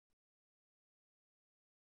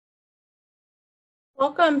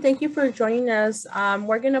Welcome. Thank you for joining us.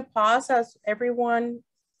 We're going to pause as everyone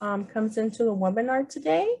comes into the webinar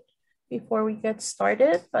today before we get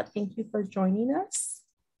started, but thank you for joining us.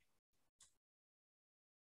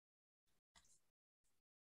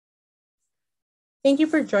 Thank you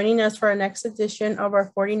for joining us for our next edition of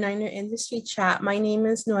our 49er Industry Chat. My name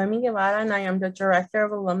is Noemi Guevara, and I am the Director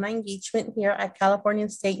of Alumni Engagement here at California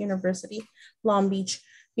State University, Long Beach.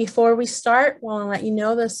 Before we start, I want to let you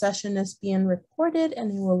know the session is being recorded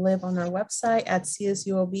and it will live on our website at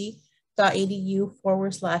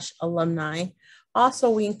csulb.edu/alumni. Also,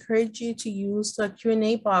 we encourage you to use the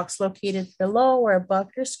Q&A box located below or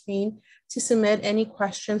above your screen to submit any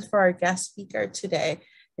questions for our guest speaker today.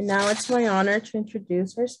 And now it's my honor to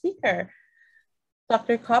introduce our speaker.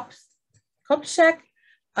 Dr. Kopczak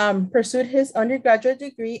pursued his undergraduate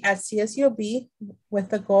degree at CSULB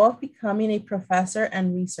with the goal of becoming a professor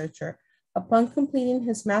and researcher. Upon completing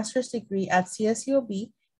his master's degree at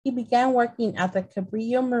CSULB, he began working at the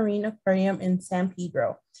Cabrillo Marine Aquarium in San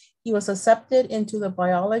Pedro. He was accepted into the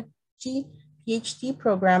Biology Ph.D.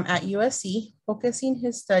 program at USC, focusing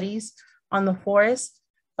his studies on the forests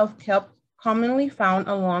of kelp commonly found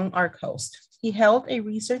along our coast. He held a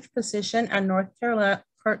research position at North Carolina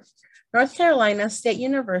State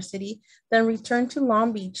University, then returned to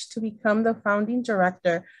Long Beach to become the founding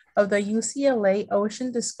director of the UCLA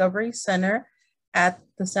Ocean Discovery Center at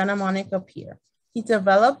the Santa Monica Pier. He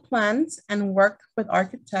developed plans and worked with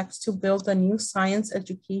architects to build the new Science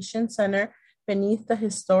Education Center beneath the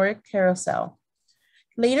historic carousel.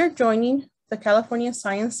 Later joining the California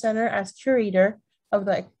Science Center as curator of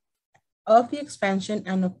the expansion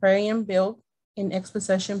and aquarium built in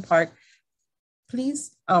Exposition Park,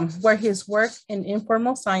 where his work in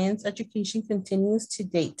informal science education continues to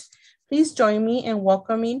date. Please join me in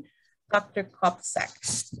welcoming Dr. Kopczak.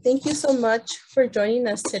 Thank you so much for joining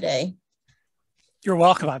us today. You're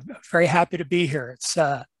welcome. I'm very happy to be here.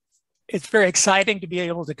 It's very exciting to be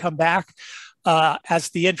able to come back. As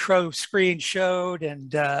the intro screen showed,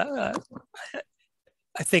 and I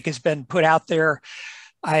think has been put out there,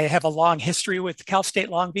 I have a long history with Cal State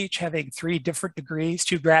Long Beach, having 3 different degrees,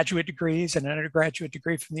 2 graduate degrees and an undergraduate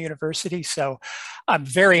degree from the university. So I'm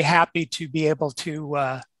very happy to be able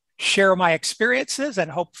to share my experiences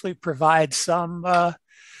and hopefully provide some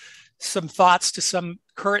thoughts to some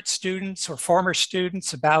current students or former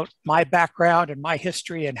students about my background and my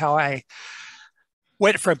history and how I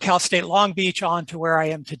went from Cal State Long Beach on to where I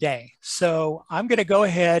am today. So I'm going to go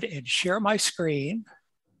ahead and share my screen.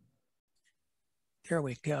 There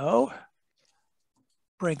we go.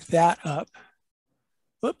 Bring that up.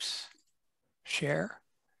 Whoops. Share.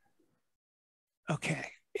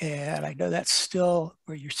 Okay. And I know that's still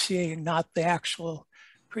where you're seeing not the actual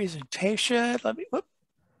presentation. Let me, whoop.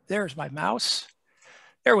 There's my mouse.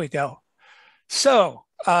 There we go. So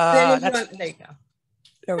there you go.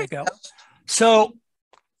 There we go. So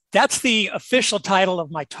that's the official title of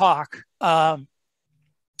my talk. As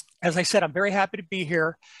I said, I'm very happy to be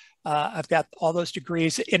here. I've got all those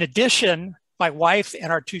degrees. In addition, my wife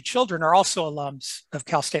and our 2 children are also alums of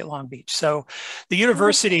Cal State Long Beach. So the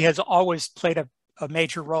university has always played a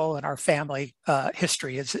major role in our family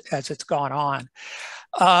history as it's gone on.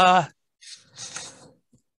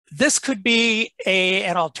 This could be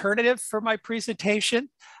an alternative for my presentation,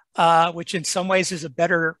 which in some ways is a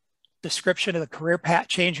better description of the career path,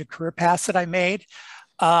 change of career paths that I made.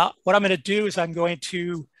 What I'm going to do is I'm going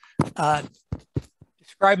to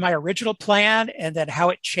describe my original plan and then how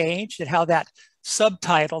it changed and how that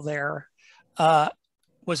subtitle there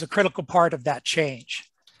was a critical part of that change.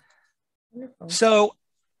 Wonderful. So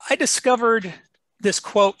I discovered this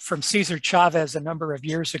quote from Cesar Chavez a number of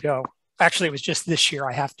years ago. Actually, it was just this year,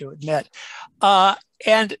 I have to admit.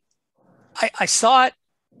 And I saw it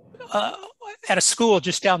at a school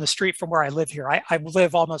just down the street from where I live here. I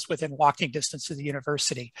live almost within walking distance of the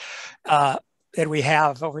university that we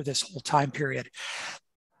have over this whole time period.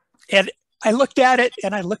 And I looked at it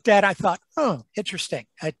and I thought, oh, interesting.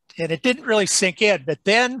 And it didn't really sink in, but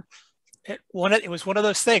then it was one of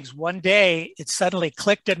those things. One day it suddenly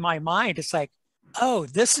clicked in my mind. It's like, oh,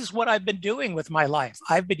 this is what I've been doing with my life.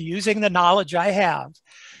 I've been using the knowledge I have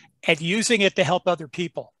and using it to help other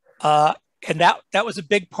people. And that was a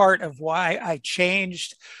big part of why I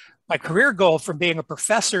changed my career goal from being a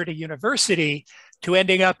professor at a university to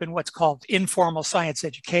ending up in what's called informal science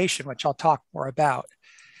education, which I'll talk more about.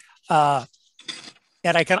 And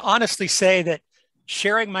I can honestly say that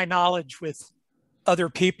sharing my knowledge with other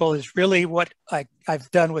people is really what I've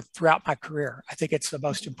done throughout my career. I think it's the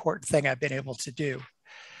most important thing I've been able to do.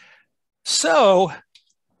 So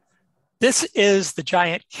this is the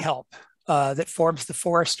giant kelp. that forms the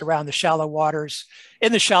forest around the shallow waters,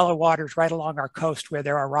 in the shallow waters right along our coast where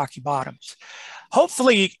there are rocky bottoms.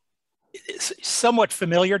 Hopefully, it's somewhat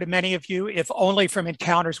familiar to many of you, if only from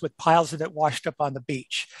encounters with piles of it washed up on the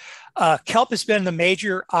beach. Kelp has been the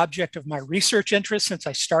major object of my research interest since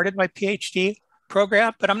I started my PhD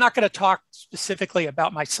program, but I'm not going to talk specifically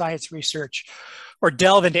about my science research or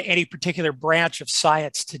delve into any particular branch of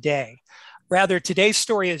science today. Rather, today's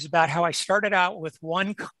story is about how I started out with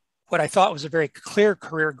what I thought was a very clear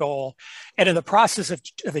career goal, and in the process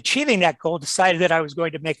of achieving that goal, decided that I was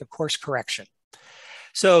going to make a course correction.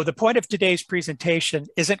 So the point of today's presentation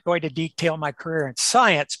isn't going to detail my career in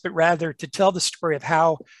science, but rather to tell the story of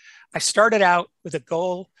how I started out with a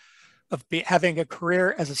goal of having a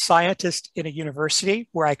career as a scientist in a university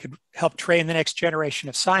where I could help train the next generation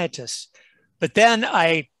of scientists. But then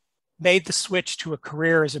I made the switch to a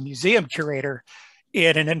career as a museum curator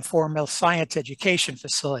in an informal science education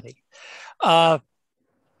facility. And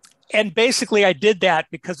basically I did that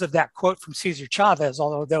because of that quote from Cesar Chavez,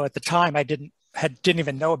 although at the time I didn't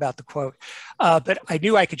even know about the quote, but I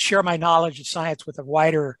knew I could share my knowledge of science with the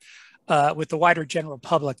wider general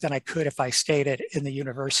public than I could if I stayed in the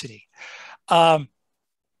university. So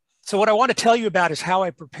what I want to tell you about is how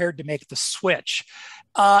I prepared to make the switch.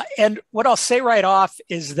 And what I'll say right off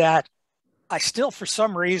is that I still, for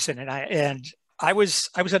some reason, I was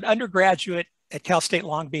an undergraduate at Cal State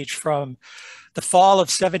Long Beach from the fall of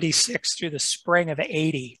 '76 through the spring of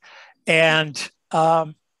 '80.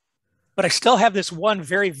 But I still have this one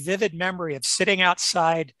very vivid memory of sitting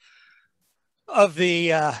outside of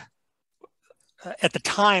the, at the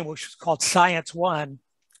time, which was called Science One,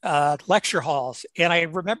 lecture halls. And I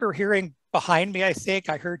remember hearing behind me, I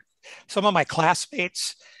heard some of my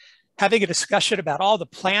classmates having a discussion about all the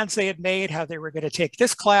plans they had made, how they were going to take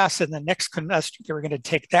this class, and the next semester they were going to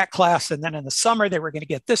take that class, and then in the summer they were going to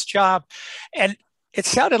get this job. And it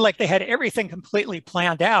sounded like they had everything completely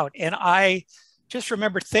planned out. And I just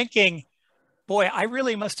remember thinking, boy, I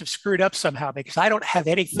really must have screwed up somehow because I don't have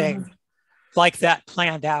anything like that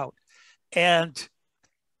planned out. And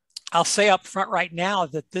I'll say up front right now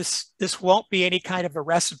that this won't be any kind of a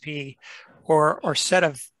recipe or set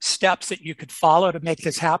of steps that you could follow to make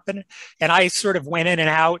this happen. And I sort of went in and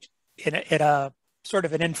out in a sort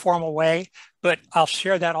of an informal way, but I'll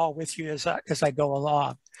share that all with you as I go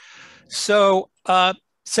along. So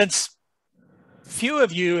since few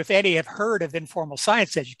of you, if any, have heard of informal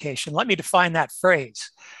science education, let me define that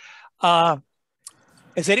phrase.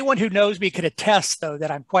 As anyone who knows me can attest, though,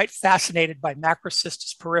 that I'm quite fascinated by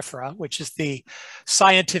Macrocystis porifera, which is the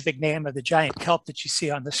scientific name of the giant kelp that you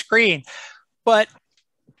see on the screen. But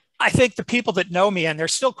I think the people that know me, and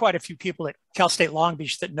there's still quite a few people at Cal State Long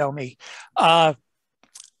Beach that know me,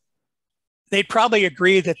 they'd probably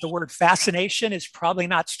agree that the word fascination is probably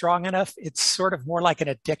not strong enough. It's sort of more like an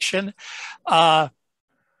addiction. But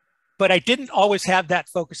I didn't always have that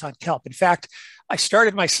focus on kelp. In fact, I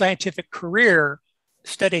started my scientific career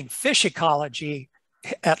studying fish ecology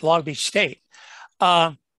at Long Beach State.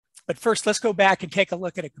 But first, let's go back and take a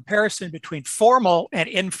look at a comparison between formal and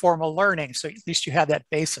informal learning, so at least you have that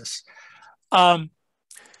basis. Formal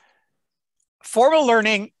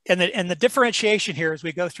learning, and the differentiation here as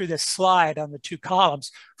we go through this slide on the two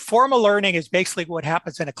columns, formal learning is basically what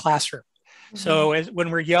happens in a classroom. So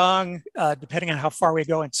when we're young, depending on how far we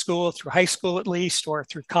go in school, through high school at least, or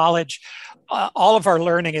through college, all of our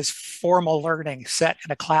learning is formal learning set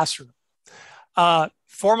in a classroom.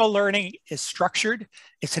 Formal learning is structured.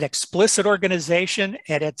 It's an explicit organization,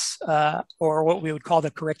 and it's, or what we would call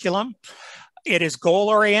the curriculum. It is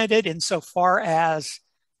goal-oriented insofar as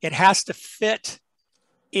it has to fit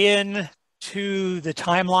into the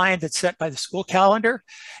timeline that's set by the school calendar.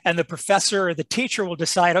 And the professor or the teacher will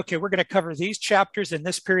decide, okay, we're going to cover these chapters in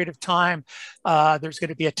this period of time. There's going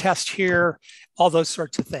to be a test here, all those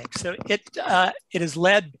sorts of things. So it is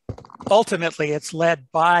led, ultimately, it's led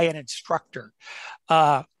by an instructor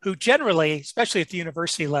who generally, especially at the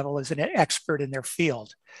university level, is an expert in their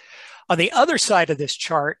field. On the other side of this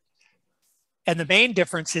chart, and the main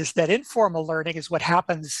difference is that informal learning is what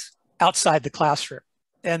happens outside the classroom.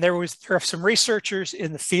 And there are some researchers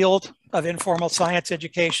in the field of informal science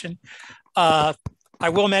education. I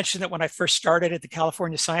will mention that when I first started at the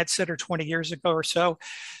California Science Center 20 years ago or so,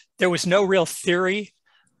 there was no real theory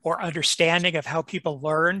or understanding of how people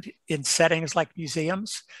learned in settings like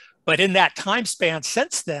museums. But in that time span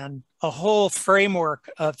since then, a whole framework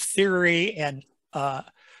of theory and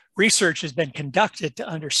research has been conducted to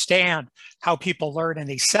understand how people learn in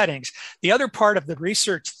these settings. The other part of the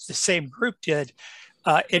research the same group did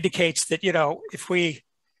indicates that, you know, if we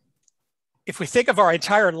think of our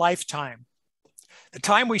entire lifetime, The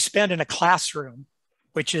time we spend in a classroom,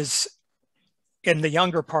 which is in the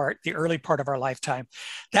younger part, the early part of our lifetime,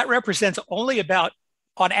 that represents only about,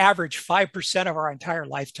 on average, 5% of our entire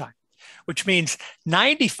lifetime, which means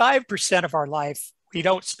 95% of our life we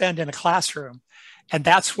don't spend in a classroom. And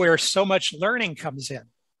that's where so much learning comes in.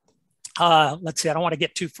 Let's see, I don't want to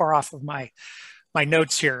get too far off of my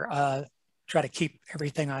notes here. Try to keep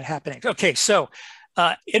everything on happening. Okay, so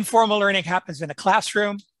informal learning happens in a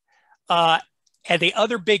classroom. And the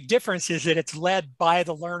other big difference is that it's led by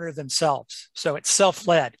the learner themselves. So it's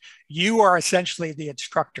self-led. You are essentially the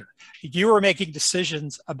instructor. You are making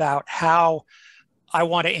decisions about how I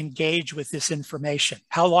want to engage with this information.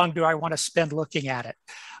 How long do I want to spend looking at it?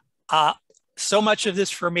 So much of this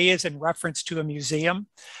for me is in reference to a museum.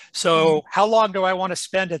 So how long do I want to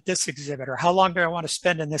spend at this exhibit, or how long do I want to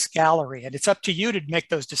spend in this gallery? And it's up to you to make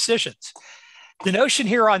those decisions. The notion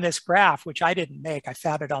here on this graph, which I didn't make, I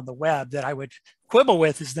found it on the web, that I would quibble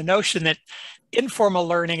with, is the notion that informal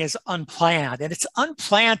learning is unplanned. And it's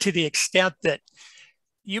unplanned to the extent that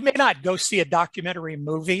you may not go see a documentary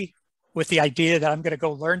movie with the idea that I'm going to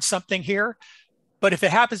go learn something here. But if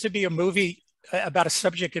it happens to be a movie about a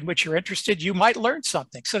subject in which you're interested, you might learn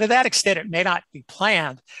something. So to that extent, it may not be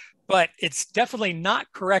planned, but it's definitely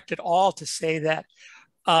not correct at all to say that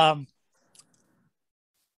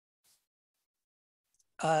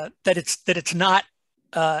that it's not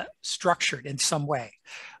structured in some way,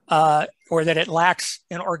 or that it lacks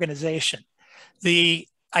an organization. I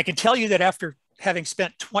can tell you that after having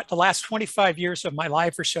spent the last 25 years of my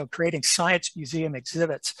life or so creating science museum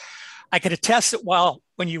exhibits, I could attest that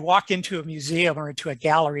when you walk into a museum or into a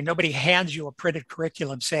gallery, nobody hands you a printed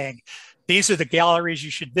curriculum saying, these are the galleries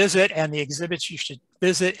you should visit and the exhibits you should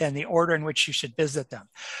visit and the order in which you should visit them.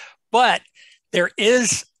 But there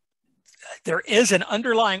is an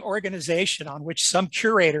underlying organization on which some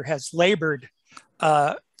curator has labored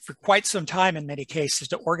for quite some time in many cases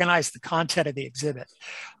to organize the content of the exhibit.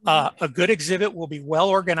 A good exhibit will be well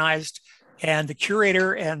organized, and the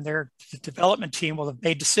curator and the development team will have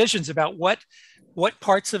made decisions about what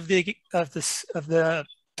parts of the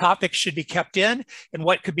topic should be kept in and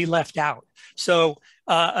what could be left out. So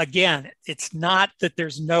again, it's not that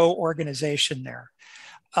there's no organization there.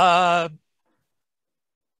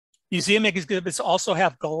 Museum exhibits also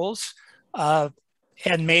have goals,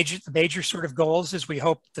 and the major sort of goals is we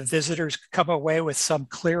hope the visitors come away with some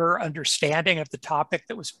clearer understanding of the topic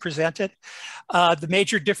that was presented. The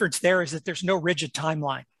major difference there is that there's no rigid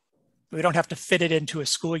timeline. We don't have to fit it into a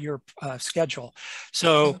school year schedule.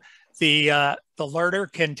 So the learner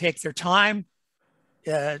can take their time.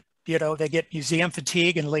 They get museum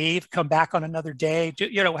fatigue and leave, come back on another day,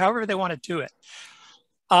 however they want to do it.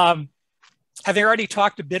 Having already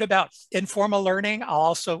talked a bit about informal learning, I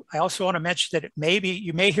also want to mention that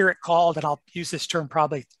you may hear it called, and I'll use this term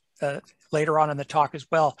probably later on in the talk as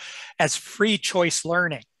well, as free choice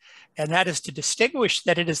learning. And that is to distinguish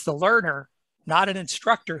that it is the learner, not an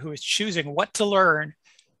instructor, who is choosing what to learn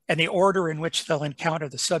and the order in which they'll encounter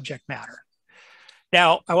the subject matter.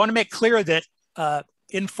 Now, I want to make clear that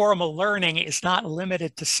informal learning is not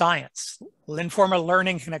limited to science. Informal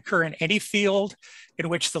learning can occur in any field in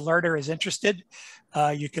which the learner is interested.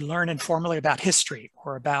 You can learn informally about history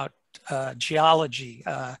or about geology,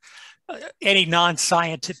 any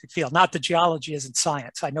non-scientific field. Not that geology isn't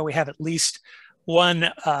science. I know we have at least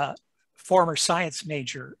one former science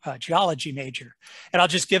major, geology major, and I'll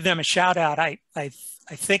just give them a shout out. I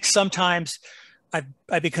think sometimes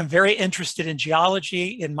I've become very interested in geology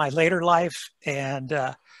in my later life, and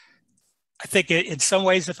I think in some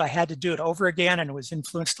ways, if I had to do it over again and it was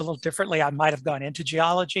influenced a little differently, I might have gone into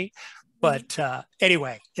geology. But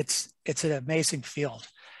anyway, it's an amazing field.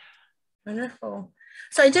 Wonderful.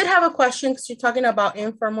 So I did have a question, because you're talking about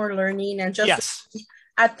informal learning, and just yes.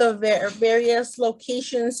 At the various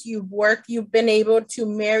locations you've worked, you've been able to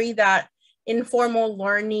marry that informal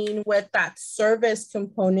learning with that service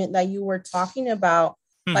component that you were talking about.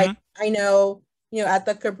 Mm-hmm. Like, I know, at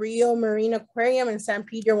the Cabrillo Marine Aquarium in San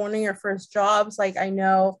Pedro, one of your first jobs, like, I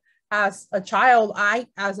know as a child,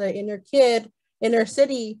 as an inner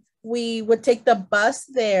city, we would take the bus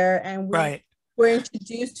there, and we were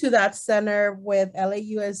introduced to that center with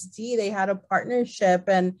LAUSD. They had a partnership,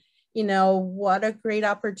 and what a great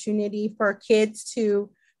opportunity for kids to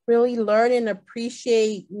really learn and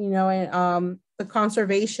appreciate, the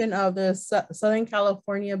conservation of the Southern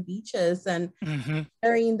California beaches, and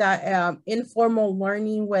sharing that informal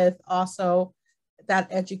learning with also that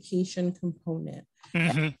education component.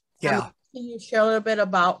 Yeah. Can you share a little bit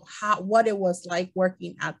about what it was like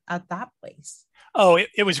working at that place? Oh,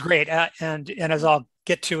 it was great. And as I'll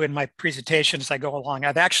get to in my presentation as I go along.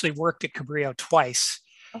 I've actually worked at Cabrillo twice.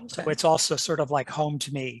 Okay. So it's also sort of like home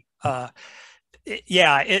to me.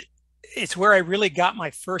 It's where I really got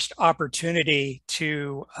my first opportunity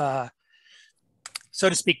to, so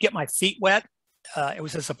to speak, get my feet wet. It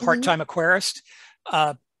was as a part-time aquarist.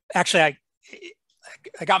 Actually,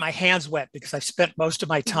 I got my hands wet because I spent most of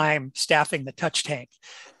my time staffing the touch tank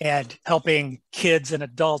and helping kids and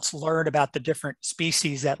adults learn about the different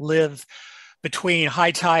species that live between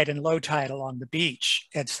high tide and low tide along the beach.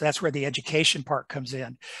 And so that's where the education part comes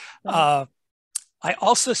in. I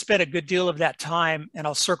also spent a good deal of that time, and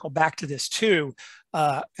I'll circle back to this too,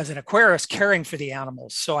 as an aquarist caring for the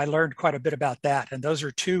animals. So I learned quite a bit about that. And those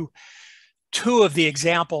are two of the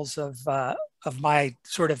examples of my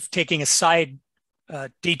sort of taking a side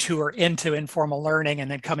detour into informal learning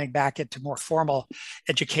and then coming back into more formal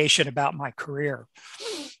education about my career.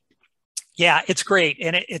 Yeah, it's great.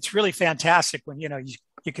 And it's really fantastic when, you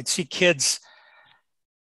can see kids,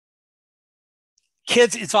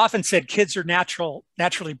 it's often said kids are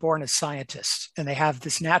naturally born as scientists, and they have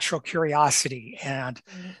this natural curiosity, and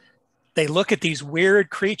they look at these weird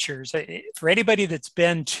creatures. For anybody that's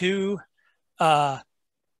been to a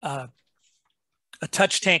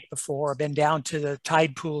touch tank before, or been down to the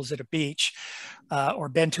tide pools at a beach, or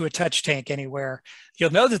been to a touch tank anywhere,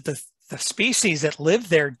 you'll know that the species that live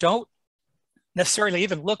there don't necessarily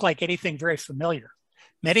even look like anything very familiar.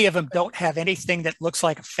 Many of them don't have anything that looks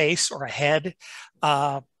like a face or a head.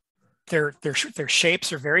 Their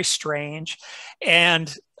shapes are very strange.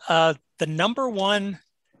 And the number one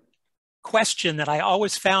question that I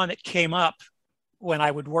always found that came up when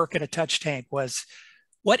I would work at a touch tank was,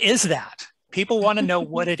 what is that? People want to know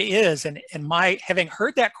what it is. And my having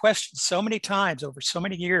heard that question so many times over so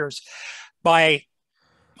many years, my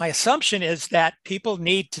assumption is that people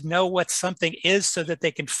need to know what something is so that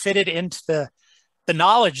they can fit it into the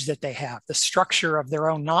knowledge that they have, the structure of their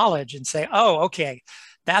own knowledge, and say, oh, okay,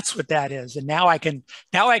 that's what that is. And now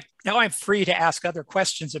I'm free to ask other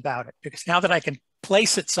questions about it, because now that I can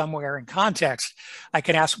place it somewhere in context, I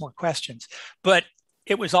can ask more questions. But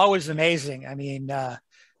it was always amazing. I mean,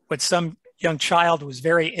 when some young child was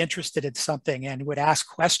very interested in something and would ask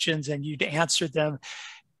questions and you'd answer them,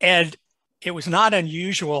 and it was not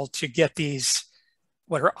unusual to get these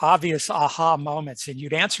what are obvious aha moments, and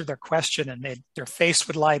you'd answer their question and their face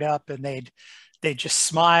would light up and they'd just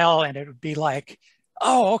smile, and it would be like,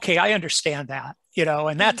 oh, okay, I understand that,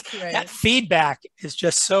 and that feedback is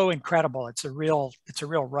just so incredible. It's a real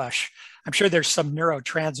rush. I'm sure there's some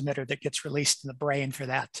neurotransmitter that gets released in the brain for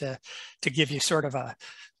that to give you sort of a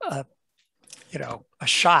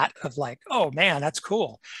shot of like, oh man, that's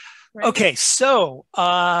cool. Right. Okay, so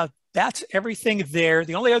that's everything there.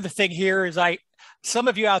 The only other thing here is some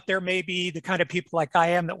of you out there may be the kind of people like I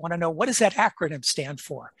am that want to know, what does that acronym stand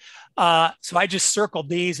for? So I just circled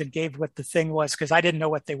these and gave what the thing was, because I didn't know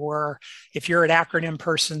what they were. If you're an acronym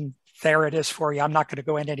person, there it is for you. I'm not going to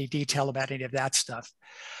go into any detail about any of that stuff.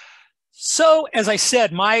 So as I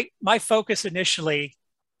said, my focus initially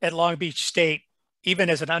at Long Beach State,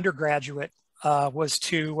 even as an undergraduate, was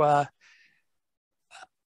to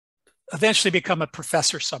eventually become a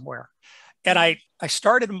professor somewhere. And I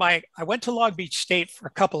went to Long Beach State for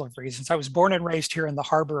a couple of reasons. I was born and raised here in the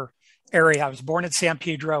harbor area. I was born in San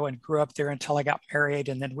Pedro and grew up there until I got married.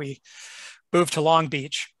 And then we moved to Long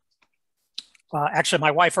Beach. Actually, my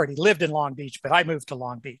wife already lived in Long Beach, but I moved to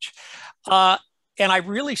Long Beach. And I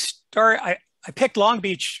really I picked Long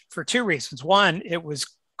Beach for two reasons. One, it was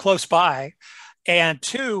close by. And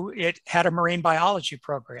two, it had a marine biology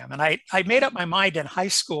program. And I made up my mind in high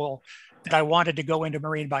school that I wanted to go into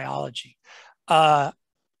marine biology. I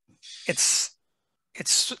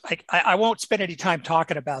won't spend any time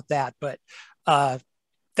talking about that, but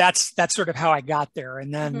that's sort of how I got there.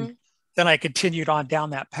 And then I continued on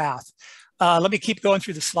down that path. Let me keep going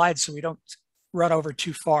through the slides so we don't run over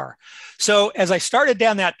too far. So as I started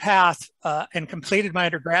down that path and completed my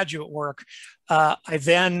undergraduate work, I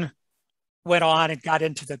then went on and got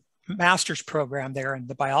into the master's program there in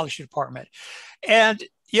the biology department. And,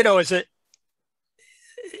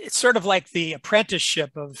 it's sort of like the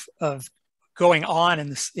apprenticeship of going on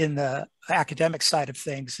in the academic side of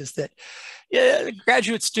things, is that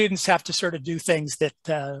graduate students have to sort of do things that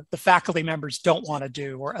the faculty members don't want to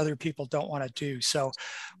do or other people don't want to do. So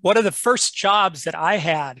one of the first jobs that I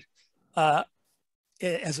had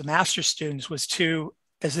as a master's student was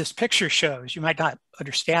as this picture shows, you might not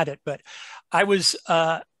understand it, but I was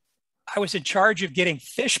in charge of getting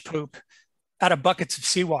fish poop out of buckets of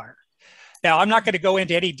seawater. Now, I'm not going to go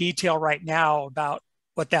into any detail right now about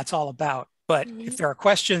what that's all about, But if there are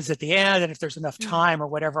questions at the end and if there's enough time or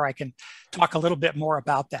whatever, I can talk a little bit more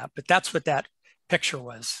about that. But that's what that picture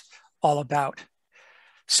was all about.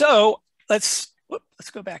 So let's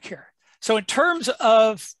go back here. So in terms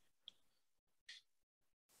of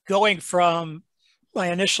going from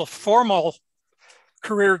my initial formal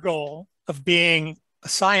career goal of being a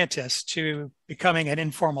scientist to becoming an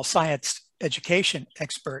informal science education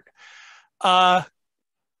expert, the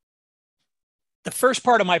first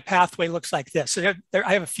part of my pathway looks like this. So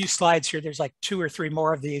I have a few slides here. There's like 2 or 3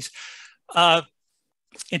 more of these.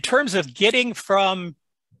 In terms of getting from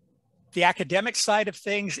the academic side of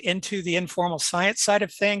things into the informal science side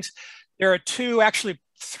of things, there are 2, actually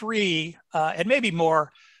 3, and maybe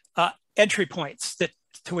more entry points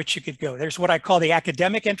to which you could go. There's what I call the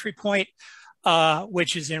academic entry point,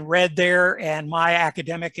 which is in red there, and my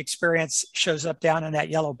academic experience shows up down in that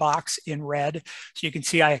yellow box in red. So you can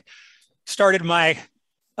see I started my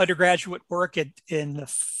undergraduate work in the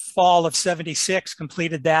fall of 76,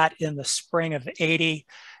 completed that in the spring of 80,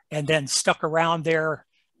 and then stuck around there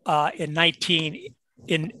in 80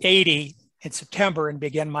 in September and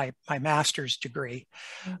began my master's degree.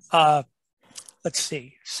 Let's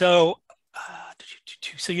see. So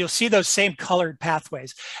you'll see those same colored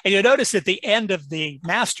pathways. And you'll notice at the end of the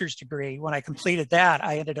master's degree, when I completed that,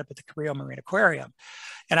 I ended up at the Cabrillo Marine Aquarium.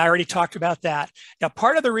 And I already talked about that. Now,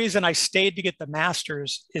 part of the reason I stayed to get the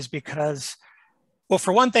master's is because, well,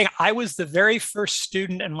 for one thing, I was the very first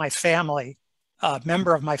student in my family,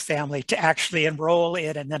 member of my family, to actually enroll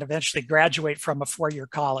in and then eventually graduate from a 4-year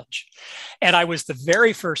college. And I was the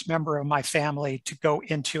very first member of my family to go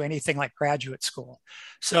into anything like graduate school.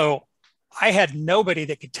 So I had nobody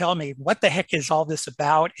that could tell me what the heck is all this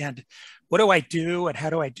about and what do I do and how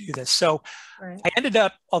do I do this? So I ended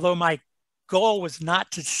up, although my goal was to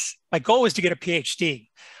get a PhD.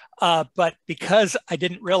 But because I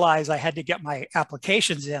didn't realize I had to get my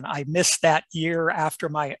applications in, I missed that year after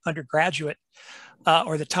my undergraduate,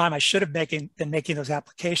 or the time I should have been making those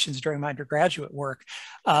applications during my undergraduate work.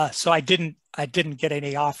 So I didn't get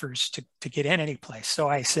any offers to get in any place. So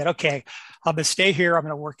I said, okay, I'm gonna stay here. I'm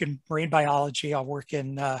gonna work in marine biology. I'll work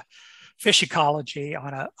in fish ecology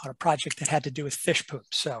on a project that had to do with fish poop.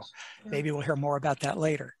 So maybe we'll hear more about that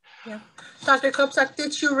later. Yeah. Dr. Kopczak,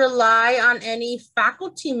 did you rely on any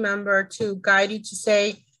faculty member to guide you to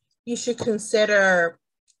say you should consider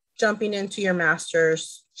jumping into your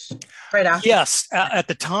master's right after? Yes, at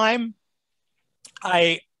the time,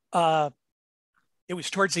 it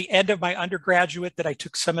was towards the end of my undergraduate that I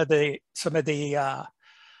took some of the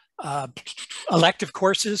elective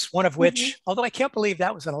courses, one of which, although I can't believe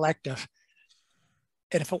that was an elective.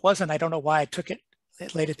 And if it wasn't, I don't know why I took it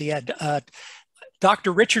late at the end.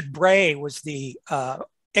 Dr. Richard Bray was the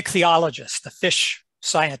ichthyologist, the fish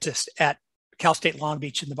scientist at Cal State Long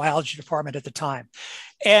Beach in the biology department at the time.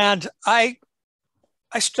 And I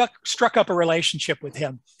struck up a relationship with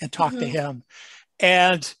him and talked to him.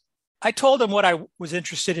 And I told him what I was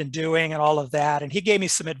interested in doing and all of that. And he gave me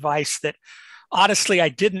some advice that honestly I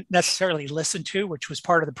didn't necessarily listen to, which was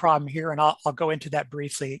part of the problem here. And I'll go into that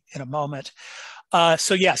briefly in a moment.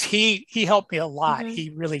 So yes, he helped me a lot.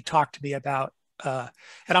 He really talked to me about, and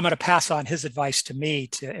I'm going to pass on his advice to me,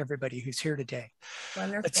 to everybody who's here today.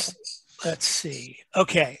 Wonderful. Let's see.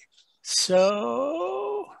 Okay,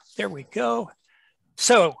 so there we go.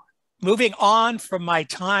 So moving on from my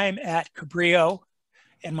time at Cabrillo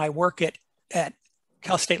and my work at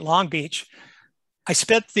Cal State Long Beach, I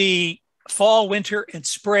spent the fall, winter, and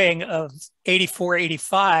spring of 84,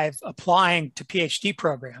 85 applying to PhD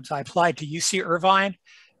programs. I applied to UC Irvine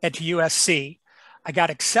and to USC. I got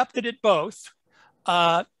accepted at both.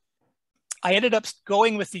 I ended up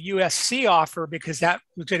going with the USC offer because that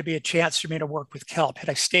was going to be a chance for me to work with kelp. Had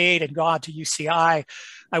I stayed and gone to UCI,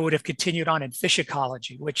 I would have continued on in fish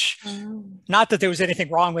ecology, which, not that there was anything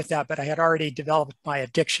wrong with that, but I had already developed my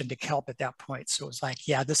addiction to kelp at that point. So it was like,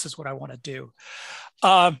 yeah, this is what I want to do.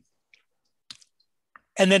 And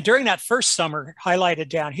then during that first summer, highlighted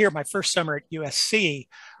down here, my first summer at USC,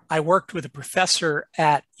 I worked with a professor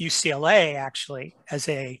at UCLA, actually, as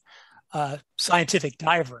a scientific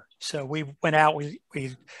diver. So we went out, we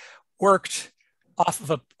worked off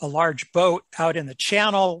of a large boat out in the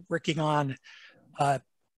channel, working on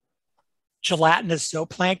gelatinous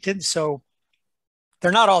zooplankton. So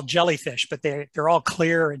they're not all jellyfish, but they're all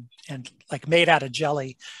clear and like made out of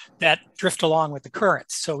jelly that drift along with the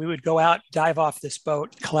currents. So we would go out, dive off this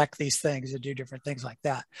boat, collect these things and do different things like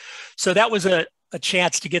that. So that was a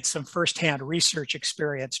chance to get some firsthand research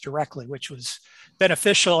experience directly, which was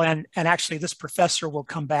beneficial. And actually this professor will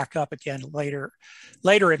come back up again later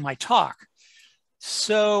in my talk.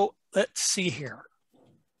 So let's see here.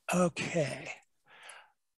 Okay.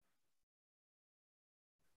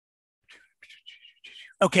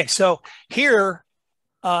 Okay, so here,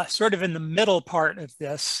 sort of in the middle part of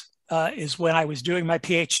this, is when I was doing my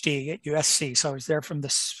PhD at USC. So I was there from the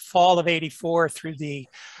fall of '84 through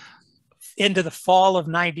into the fall of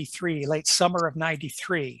 '93, late summer of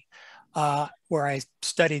 '93, where I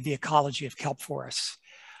studied the ecology of kelp forests.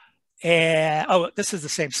 And oh, this is the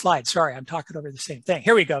same slide. Sorry, I'm talking over the same thing.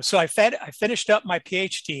 Here we go. So I finished up my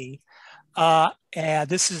PhD, and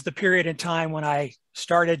this is the period in time when I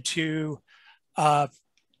started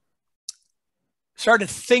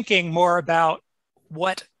thinking more about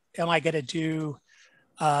what am I going to do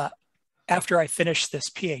after I finish this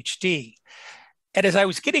PhD. And as I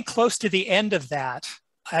was getting close to the end of that,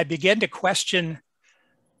 I began to question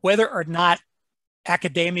whether or not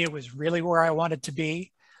academia was really where I wanted to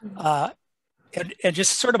be. And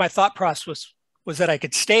just sort of my thought process was that I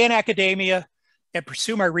could stay in academia and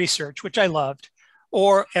pursue my research, which I loved,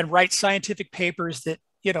 and write scientific papers that,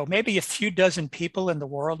 maybe a few dozen people in the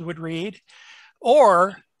world would read.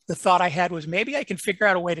 Or the thought I had was maybe I can figure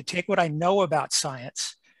out a way to take what I know about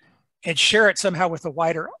science and share it somehow with a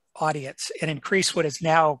wider audience and increase what is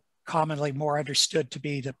now commonly more understood to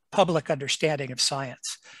be the public understanding of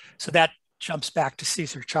science. So that jumps back to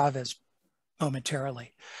Cesar Chavez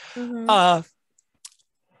momentarily. Mm-hmm.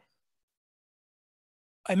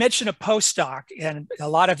 I mentioned a postdoc, and a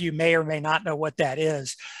lot of you may or may not know what that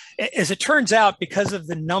is. As it turns out, because of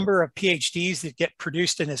the number of PhDs that get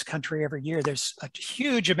produced in this country every year, there's a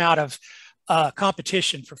huge amount of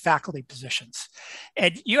competition for faculty positions.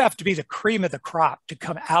 And you have to be the cream of the crop to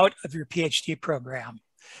come out of your PhD program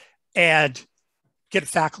and get a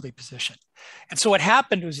faculty position. And so what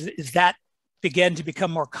happened is that began to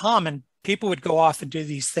become more common. People would go off and do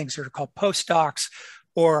these things that are called postdocs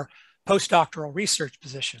or postdoctoral research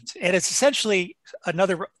positions. And it's essentially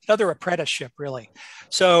another apprenticeship, really.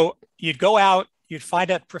 So you'd go out, you'd find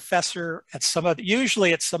a professor at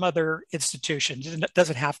usually at some other institution. It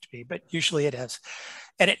doesn't have to be, but usually it is.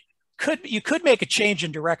 And you could make a change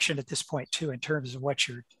in direction at this point too, in terms of what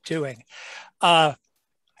you're doing. And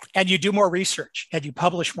you do more research and you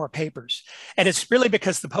publish more papers. And it's really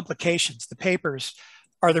because the papers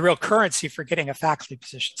are the real currency for getting a faculty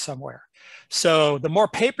position somewhere. So the more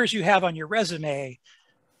papers you have on your resume,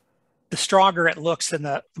 the stronger it looks and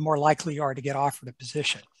the more likely you are to get offered a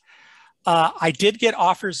position. I did get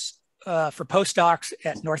offers for postdocs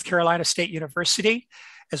at North Carolina State University,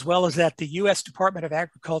 as well as at the U.S. Department of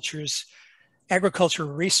Agriculture's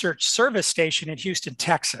Agricultural Research Service Station in Houston,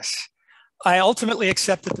 Texas. I ultimately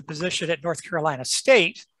accepted the position at North Carolina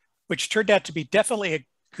State, which turned out to be definitely a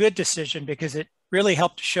good decision because it really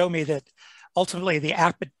helped to show me that ultimately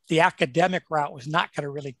the academic route was not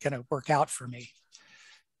really going to work out for me.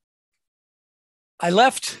 I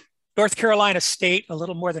left North Carolina State a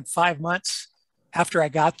little more than 5 months after I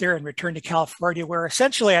got there and returned to California, where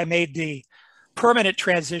essentially I made the permanent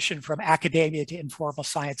transition from academia to informal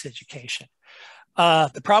science education.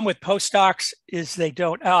 The problem with postdocs is they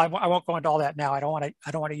don't. I won't go into all that now. I don't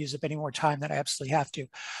want to use up any more time than I absolutely have to.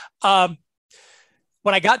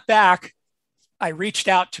 When I got back, I reached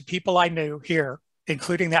out to people I knew here,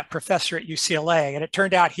 including that professor at UCLA, and it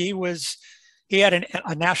turned out he had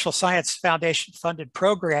a National Science Foundation funded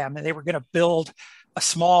program, and they were going to build a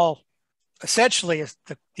small, essentially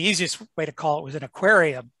the easiest way to call it was an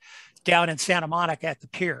aquarium down in Santa Monica at the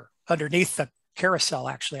pier, underneath the carousel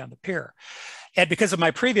actually on the pier. And because of my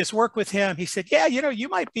previous work with him, he said, yeah, you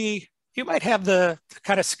might have the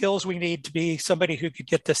kind of skills we need to be somebody who could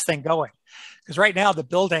get this thing going. Because right now the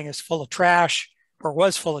building is full of trash, or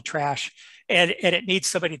was full of trash, and it needs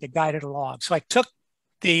somebody to guide it along. So I took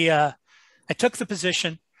the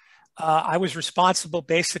position. I was responsible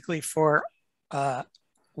basically for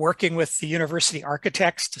working with the university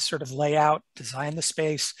architects to sort of lay out, design the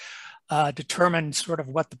space, determine sort of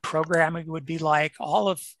what the programming would be like, all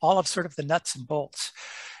of sort of the nuts and bolts.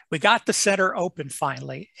 We got the center open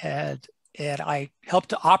finally, and I helped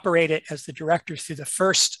to operate it as the director through the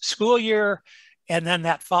first school year and then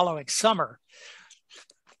that following summer.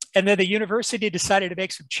 And then the university decided to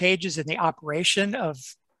make some changes in the operation of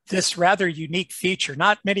this rather unique feature.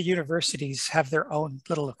 Not many universities have their own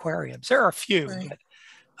little aquariums. There are a few, right,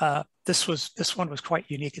 but this one was quite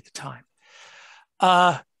unique at the time.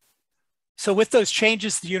 So with those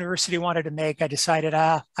changes the university wanted to make, I decided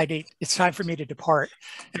it's time for me to depart.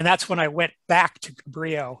 And that's when I went back to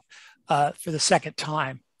Cabrillo for the second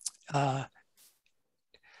time.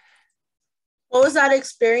 What was that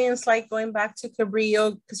experience like going back to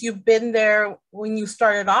Cabrillo? Because you've been there when you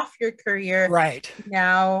started off your career. Right.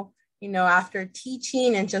 Now after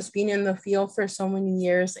teaching and just being in the field for so many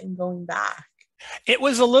years and going back? It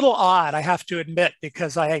was a little odd, I have to admit,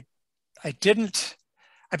 because I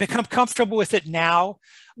become comfortable with it now.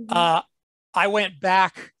 Mm-hmm. I went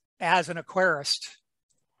back as an aquarist,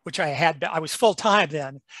 which I was full-time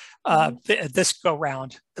then, this go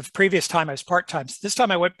round. The previous time I was part-time. So this time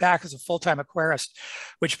I went back as a full-time aquarist,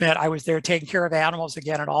 which meant I was there taking care of animals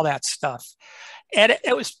again and all that stuff. And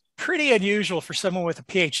it was pretty unusual for someone with a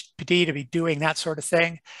PhD to be doing that sort of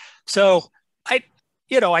thing. So I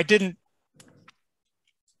didn't,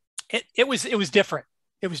 it was different.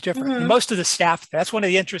 It was different. Mm-hmm. And most of the staff, that's one of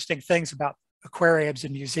the interesting things about aquariums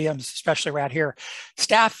and museums, especially around here,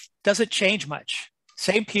 staff doesn't change much.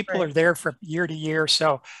 Same people are there from year to year.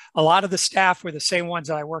 So a lot of the staff were the same ones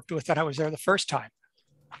that I worked with when I was there the first time.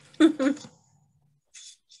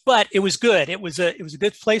 But it was good. It was a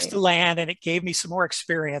good place to land, and it gave me some more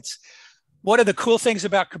experience. One of the cool things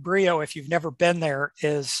about Cabrillo, if you've never been there,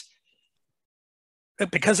 is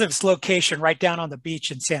because of its location right down on the beach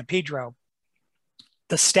in San Pedro,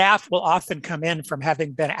 the staff will often come in from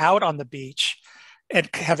having been out on the beach and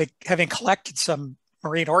having collected some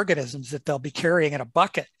marine organisms that they'll be carrying in a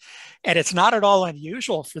bucket. And it's not at all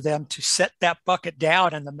unusual for them to set that bucket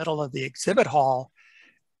down in the middle of the exhibit hall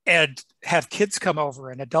and have kids come over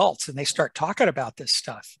and adults, and they start talking about this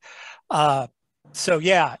stuff. So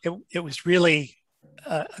yeah, it was really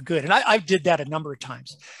good. And I did that a number of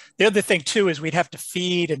times. The other thing too is we'd have to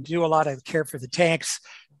feed and do a lot of care for the tanks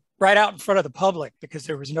right out in front of the public because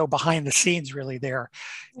there was no behind the scenes really there.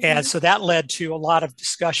 Mm-hmm. And so that led to a lot of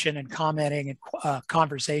discussion and commenting and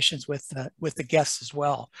conversations with the guests as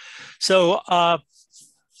well. So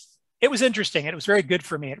it was interesting. It was very good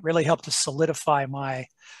for me. It really helped to solidify my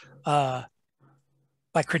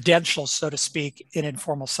credentials, so to speak, in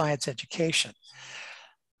informal science education.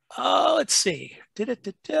 Let's see.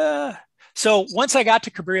 So once I got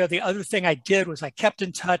to Cabrillo, the other thing I did was I kept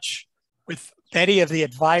in touch with many of the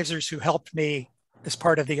advisors who helped me as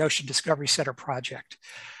part of the Ocean Discovery Center project.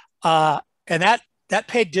 And that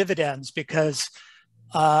paid dividends because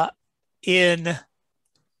in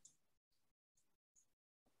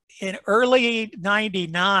early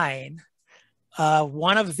 '99,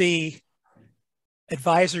 one of the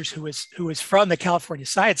advisors who was from the California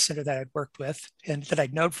Science Center that I'd worked with and that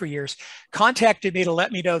I'd known for years contacted me to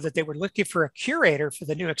let me know that they were looking for a curator for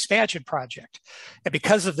the new expansion project. And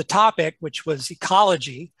because of the topic, which was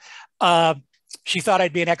ecology, she thought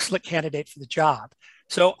I'd be an excellent candidate for the job.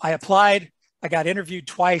 So I applied, I got interviewed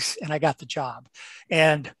twice, and I got the job.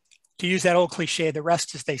 And to use that old cliche, the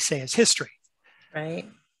rest, as they say, is history. Right.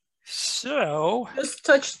 So just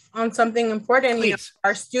touch on something important.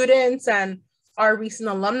 Our students and our recent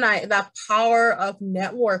alumni, that power of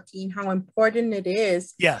networking, how important it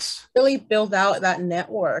is. Yes. Really build out that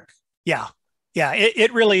network. Yeah. Yeah,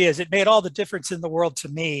 it really is. It made all the difference in the world to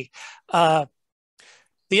me. The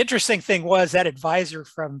interesting thing was that advisor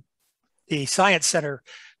from the Science Center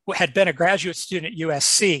had been a graduate student at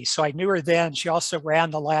USC. So I knew her then. She also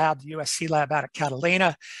ran the lab, the USC lab out at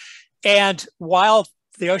Catalina. And while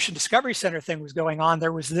the Ocean Discovery Center thing was going on,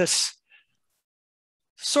 there was this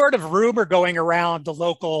sort of rumor going around the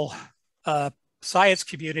local science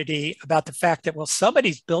community about the fact that, well,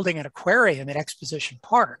 somebody's building an aquarium at Exposition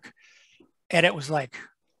Park. And it was like,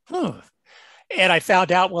 And I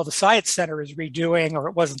found out, well, the Science Center is redoing, or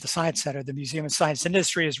it wasn't the Science Center, the Museum of Science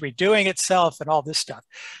Industry is redoing itself and all this stuff.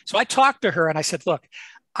 So I talked to her and I said, look,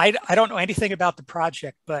 I don't know anything about the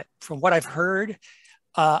project, but from what I've heard,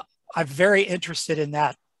 I'm very interested in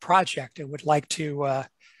that project and would like to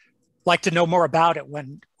know more about it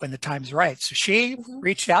when the time's right. So she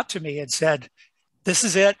reached out to me and said, this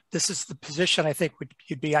is it. This is the position I think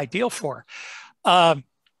you'd be ideal for.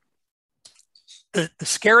 The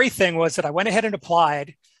scary thing was that I went ahead and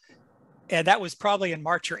applied, and that was probably in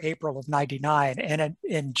March or April of '99. And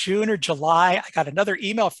in June or July, I got another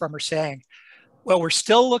email from her saying, well, we're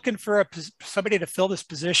still looking for somebody to fill this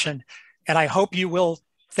position, and I hope you will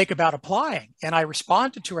think about applying. And I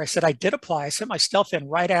responded to her. I said, I did apply. I sent my stuff in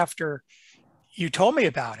right after you told me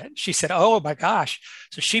about it. She said, oh my gosh.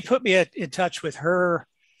 So she put me in touch with her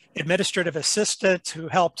administrative assistant who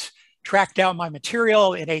helped track down my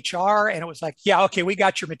material in HR. And it was like, yeah, okay, we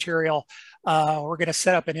got your material. We're going to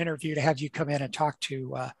set up an interview to have you come in and talk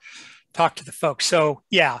to the folks. So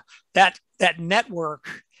yeah, that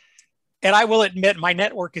network, and I will admit my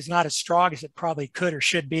network is not as strong as it probably could or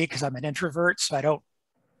should be because I'm an introvert. So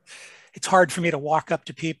it's hard for me to walk up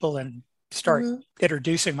to people and start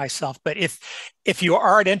introducing myself. But if you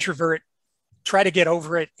are an introvert, try to get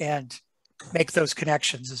over it and make those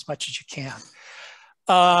connections as much as you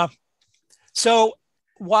can. So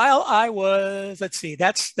while I was, let's see,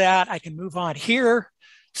 that's that. I can move on here.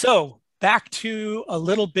 So back to a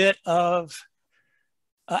little bit of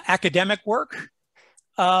academic work.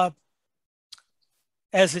 As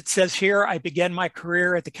it says here, I began my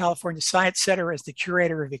career at the California Science Center as the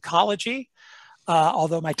Curator of Ecology,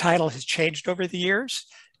 although my title has changed over the years,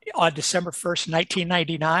 on December 1st,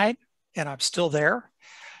 1999, and I'm still there.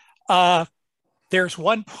 There's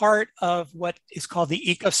one part of what is called the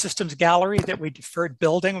Ecosystems Gallery that we deferred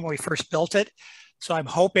building when we first built it. So I'm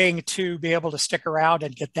hoping to be able to stick around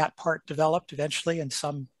and get that part developed eventually in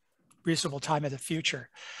some reasonable time in the future.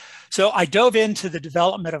 So I dove into the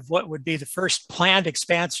development of what would be the first planned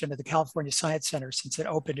expansion of the California Science Center since it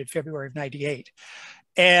opened in February of '98.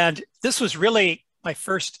 And this was really my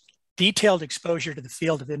first detailed exposure to the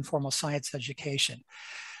field of informal science education.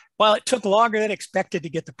 While it took longer than expected to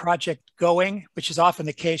get the project going, which is often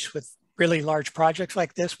the case with really large projects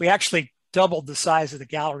like this, we actually doubled the size of the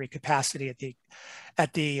gallery capacity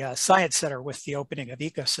at the Science Center with the opening of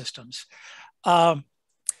Ecosystems.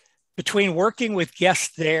 Between working with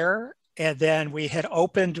guests there, and then we had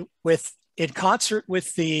opened in concert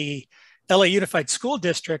with the LA Unified School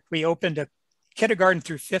District, we opened a kindergarten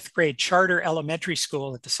through fifth grade charter elementary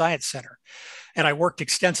school at the Science Center. And I worked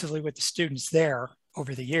extensively with the students there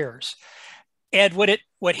over the years. And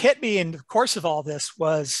what hit me in the course of all this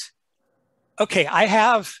was, okay, I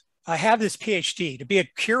have this PhD. To be a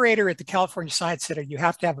curator at the California Science Center, you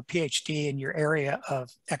have to have a PhD in your area of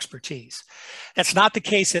expertise. That's not the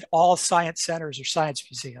case at all science centers or science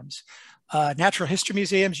museums. Natural history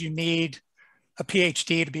museums, you need a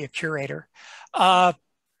PhD to be a curator.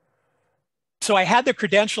 So I had the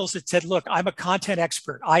credentials that said, look, I'm a content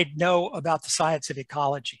expert. I know about the science of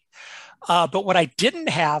ecology. But what I didn't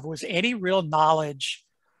have was any real knowledge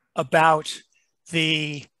about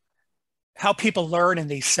how people learn in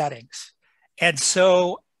these settings. And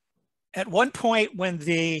so at one point when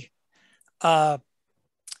the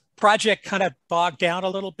project kind of bogged down a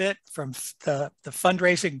little bit from the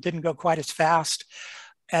fundraising didn't go quite as fast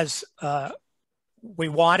as we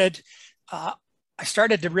wanted, I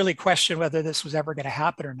started to really question whether this was ever going to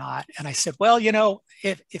happen or not. And I said, well, you know,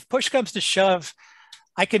 if push comes to shove,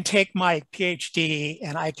 I can take my PhD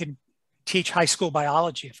and I can teach high school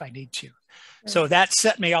biology if I need to. Right. So that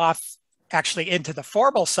set me off actually into the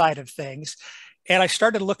formal side of things. And I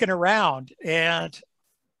started looking around, and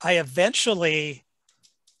I eventually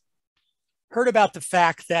heard about the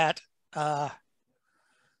fact that they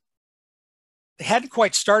hadn't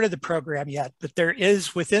quite started the program yet, but there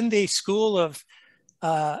is within the School of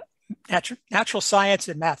Natural Science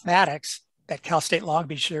and Mathematics at Cal State Long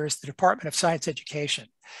Beach, there is the Department of Science Education.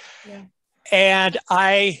 Yeah. And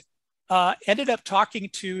I ended up talking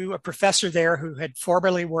to a professor there who had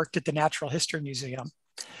formerly worked at the Natural History Museum.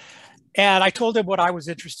 And I told him what I was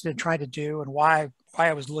interested in trying to do and why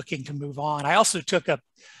I was looking to move on. I also took an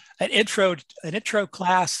intro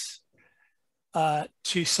class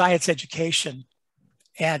to science education.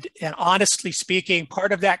 And honestly speaking,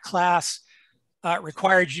 part of that class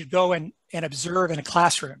required you to go and observe in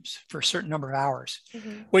classrooms for a certain number of hours,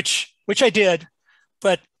 which I did.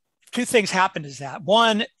 But two things happened is that.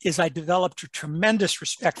 One is I developed a tremendous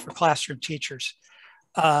respect for classroom teachers.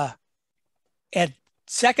 And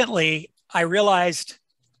secondly, I realized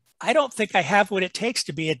I don't think I have what it takes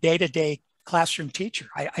to be a day-to-day classroom teacher.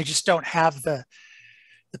 I just don't have the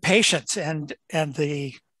patience and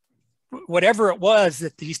the whatever it was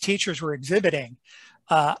that these teachers were exhibiting.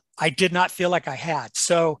 I did not feel like I had.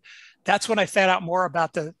 So that's when I found out more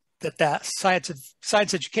about that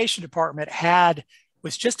science education department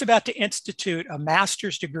was just about to institute a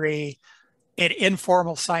master's degree in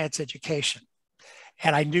informal science education.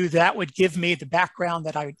 And I knew that would give me the background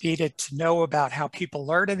that I needed to know about how people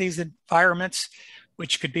learn in these environments,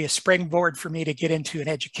 which could be a springboard for me to get into an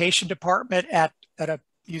education department at a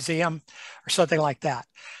museum or something like that.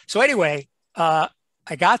 So anyway, I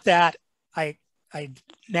got that. I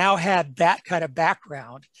now had that kind of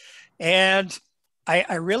background. And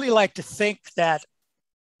I really like to think that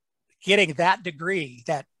getting that degree,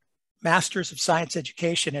 that Master's of Science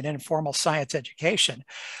Education and Informal Science Education,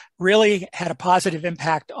 really had a positive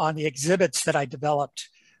impact on the exhibits that I developed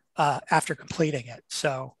after completing it.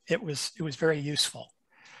 So it was very useful.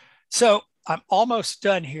 So I'm almost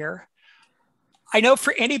done here. I know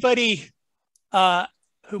for anybody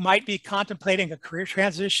who might be contemplating a career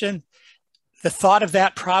transition, the thought of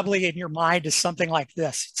that probably in your mind is something like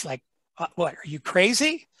this. It's like, what, are you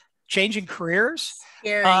crazy? Changing careers?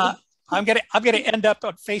 Scary. I'm gonna end up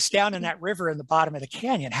face down in that river in the bottom of the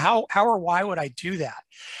canyon. How or why would I do that?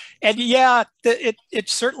 And yeah, it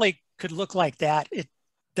certainly could look like that.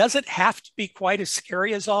 doesn't have to be quite as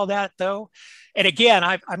scary as all that, though. And again,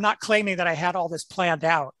 I'm not claiming that I had all this planned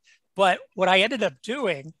out, but what I ended up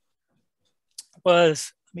doing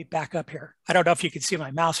was, let me back up here. I don't know if you can see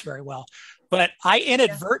my mouse very well, but I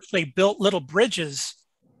inadvertently built little bridges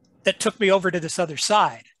that took me over to this other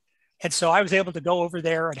side. And so I was able to go over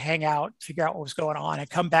there and hang out, figure out what was going on, and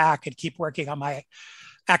come back and keep working on my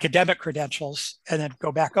academic credentials and then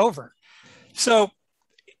go back over. So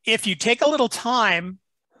if you take a little time,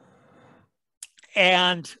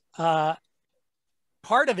 and part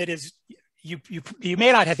of it is you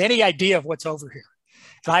may not have any idea of what's over here.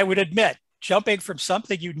 And I would admit, jumping from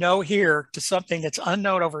something you know here to something that's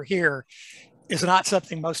unknown over here is not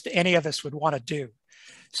something most any of us would want to do.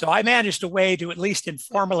 So I managed a way to at least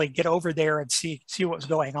informally get over there and see what was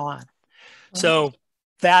going on. Mm-hmm. So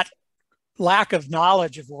that lack of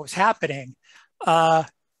knowledge of what was happening, so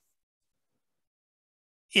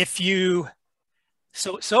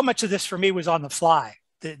much of this for me was on the fly.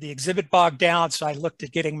 The exhibit bogged down, so I looked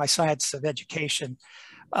at getting my science of education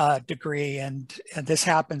degree, and this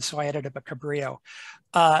happened, so I ended up at Cabrillo.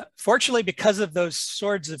 Fortunately, because of those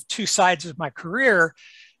sorts of two sides of my career,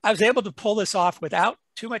 I was able to pull this off without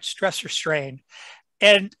too much stress or strain.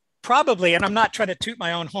 And probably, and I'm not trying to toot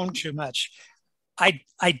my own horn too much,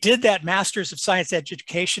 I did that Master's of Science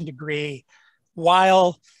Education degree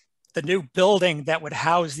while the new building that would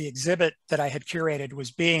house the exhibit that I had curated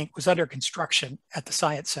was under construction at the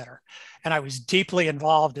Science Center. And I was deeply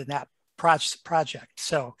involved in that project.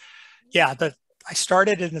 So yeah, I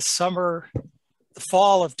started in the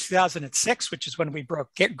fall of 2006, which is when we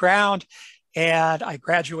broke ground. And I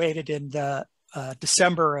graduated in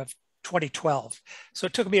December of 2012. So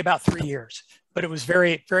it took me about 3 years, but it was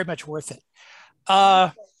very, very much worth it.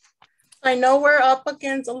 I know we're up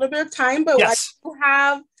against a little bit of time, but yes. I do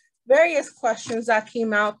have various questions that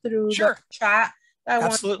came out through the chat that I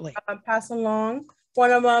want to pass along.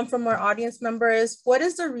 One of them from our audience member is, what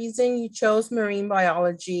is the reason you chose marine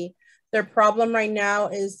biology? Their problem right now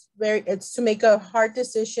is it's to make a hard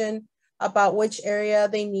decision about which area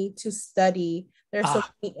they need to study. There's so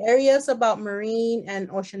many areas about marine and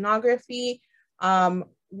oceanography.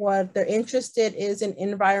 What they're interested is in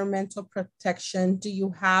environmental protection. Do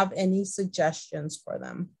you have any suggestions for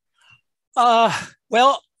them?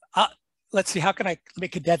 Let's see, let me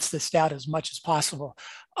condense this down as much as possible.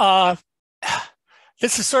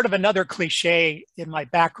 This is sort of another cliche in my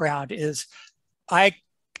background is I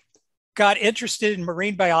got interested in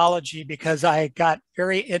marine biology because I got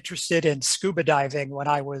very interested in scuba diving when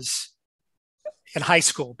I was in high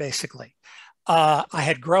school, basically. I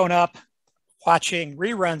had grown up watching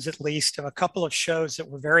reruns, at least, of a couple of shows that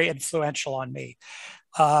were very influential on me.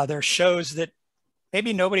 They're shows that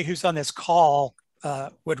maybe nobody who's on this call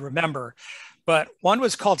would remember, but one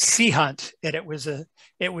was called Sea Hunt, and it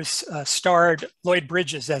was starred Lloyd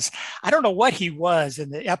Bridges as, I don't know what he was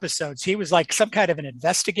in the episodes. He was like some kind of an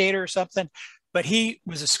investigator or something, but he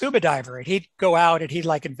was a scuba diver, and he'd go out and he'd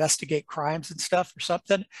like investigate crimes and stuff or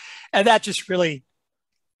something. And that just really,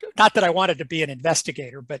 not that I wanted to be an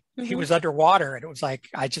investigator, but he was underwater. And it was like,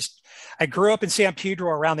 I grew up in San Pedro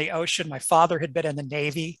around the ocean. My father had been in the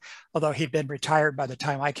Navy, although he'd been retired by the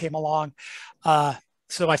time I came along.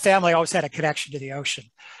 So my family always had a connection to the ocean.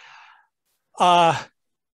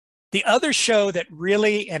 The other show that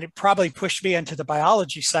really, and it probably pushed me into the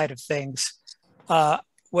biology side of things,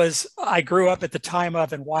 was I grew up at the time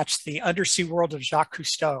of and watched the Undersea World of Jacques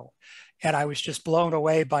Cousteau. And I was just blown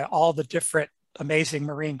away by all the different amazing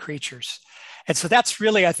marine creatures. And so that's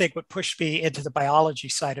really, I think, what pushed me into the biology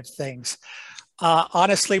side of things.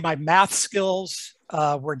 Honestly, my math skills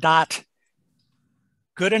were not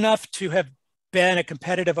good enough to have been a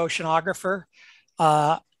competitive oceanographer.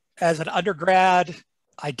 As an undergrad,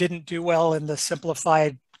 I didn't do well in the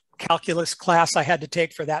simplified calculus class I had to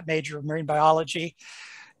take for that major of marine biology.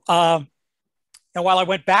 And while I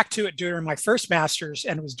went back to it during my first master's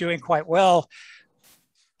and was doing quite well,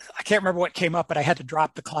 I can't remember what came up, but I had to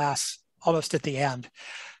drop the class almost at the end.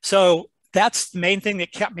 So that's the main thing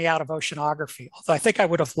that kept me out of oceanography. Although I think I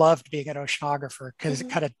would have loved being an oceanographer because it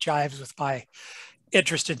kind of jives with my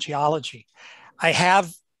interest in geology. I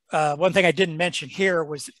have, one thing I didn't mention here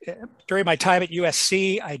was during my time at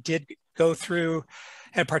USC, I did go through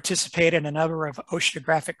and participate in a number of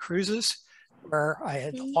oceanographic cruises where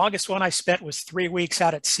the longest one I spent was 3 weeks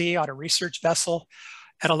out at sea on a research vessel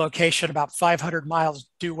at a location about 500 miles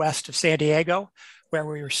due west of San Diego, where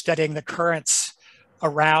we were studying the currents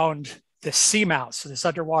around the seamount, so this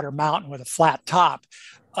underwater mountain with a flat top,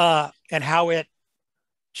 and how it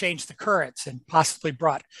changed the currents and possibly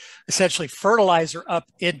brought essentially fertilizer up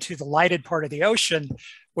into the lighted part of the ocean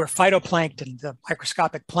where phytoplankton, the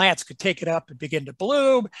microscopic plants, could take it up and begin to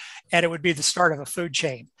bloom, and it would be the start of a food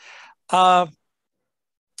chain.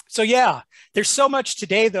 So yeah, there's so much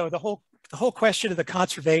today, though. The whole question of the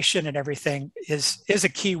conservation and everything is a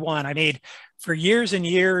key one. I mean, for years and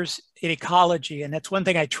years in ecology, and that's one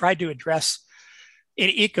thing I tried to address in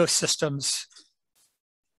ecosystems,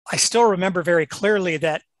 I still remember very clearly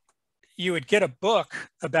that you would get a book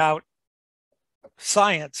about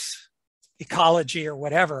science, ecology, or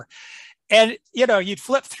whatever, and you'd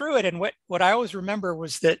flip through it, and what I always remember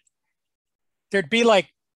was that there'd be like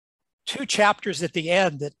 2 chapters at the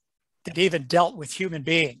end that even dealt with human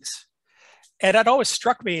beings. And it always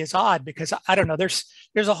struck me as odd because I don't know, there's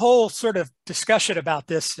a whole sort of discussion about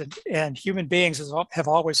this, and human beings have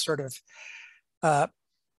always sort of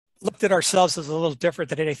looked at ourselves as a little different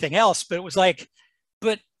than anything else. But it was like,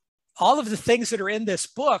 but all of the things that are in this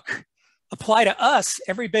book apply to us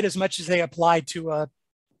every bit as much as they apply to a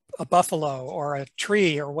buffalo or a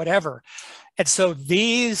tree or whatever. And so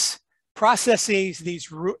these processes,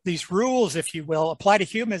 these rules, if you will, apply to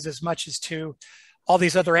humans as much as to all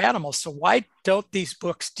these other animals. So why don't these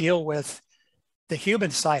books deal with the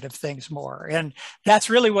human side of things more? And that's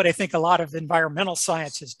really what I think a lot of environmental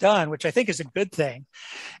science has done, which I think is a good thing.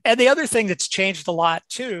 And the other thing that's changed a lot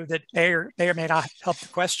too, that may or may not help the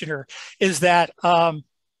questioner, is that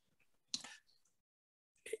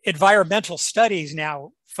environmental studies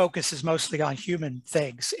now focuses mostly on human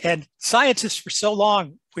things. And scientists, for so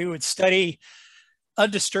long, we would study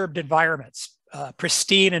undisturbed environments,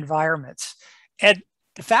 pristine environments. And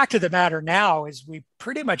the fact of the matter now is we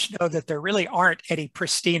pretty much know that there really aren't any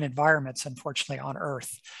pristine environments, unfortunately, on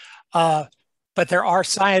Earth. But there are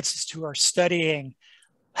scientists who are studying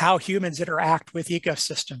how humans interact with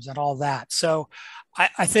ecosystems and all that. So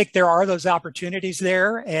I think there are those opportunities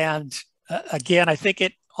there. And again, I think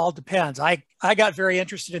it all depends. I got very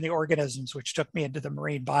interested in the organisms, which took me into the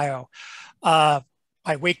marine bio.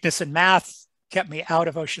 My weakness in math kept me out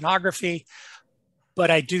of oceanography. But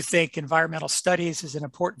I do think environmental studies is an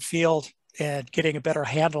important field, and getting a better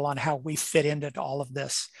handle on how we fit into all of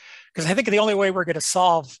this. Because I think the only way we're going to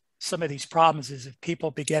solve some of these problems is if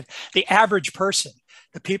people begin, the average person,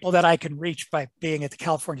 the people that I can reach by being at the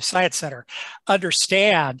California Science Center,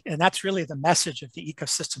 understand, and that's really the message of the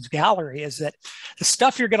Ecosystems Gallery, is that the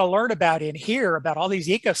stuff you're going to learn about in here, about all these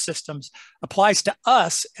ecosystems, applies to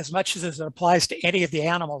us as much as it applies to any of the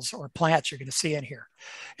animals or plants you're going to see in here.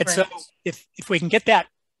 And right. So if we can get that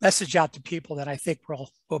message out to people, then I think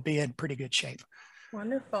we'll be in pretty good shape.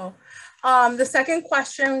 Wonderful. The second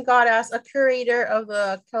question got asked, a curator of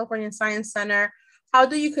the California Science Center, how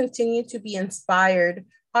do you continue to be inspired?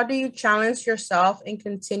 How do you challenge yourself and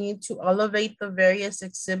continue to elevate the various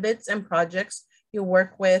exhibits and projects you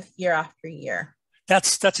work with year after year?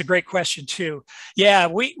 That's a great question too. Yeah,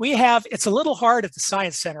 we have, it's a little hard at the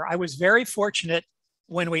Science Center. I was very fortunate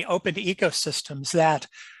when we opened Ecosystems that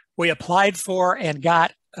we applied for and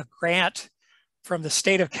got a grant from the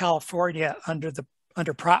state of California at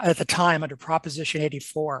the time under Proposition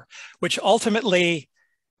 84, which ultimately,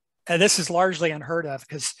 and this is largely unheard of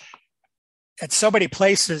because at so many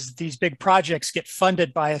places, these big projects get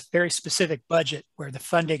funded by a very specific budget where the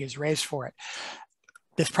funding is raised for it.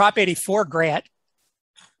 This Prop 84 grant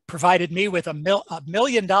provided me with $1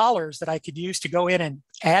 million that I could use to go in and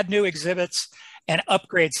add new exhibits and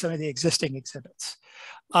upgrade some of the existing exhibits.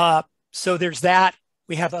 So there's that.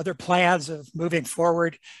 We have other plans of moving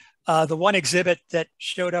forward. The one exhibit that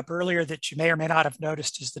showed up earlier that you may or may not have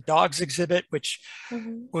noticed is the dogs exhibit, which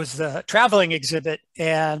was the traveling exhibit.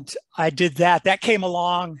 And I did that. That came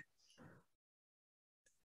along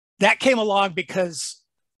because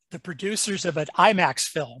the producers of an IMAX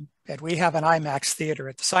film, and we have an IMAX theater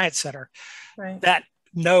at the Science Center, right, that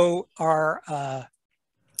know our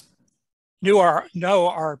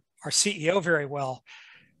CEO very well,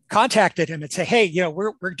 contacted him and say, hey,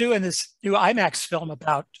 we're doing this new IMAX film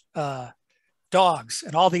about dogs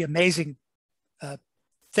and all the amazing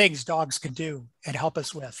things dogs can do and help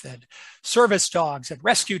us with, and service dogs and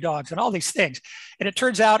rescue dogs and all these things. And it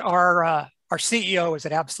turns out our CEO is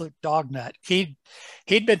an absolute dog nut. He'd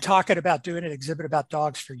been talking about doing an exhibit about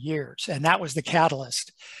dogs for years, and that was the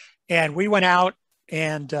catalyst. And we went out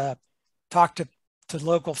and talked to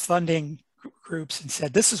local funding groups and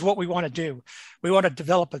said, this is what we want to do. We want to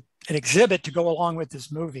develop an exhibit to go along with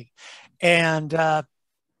this movie. And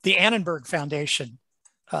the Annenberg Foundation,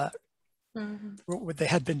 they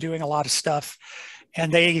had been doing a lot of stuff,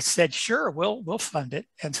 and they said, sure, we'll fund it.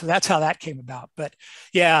 And so that's how that came about. But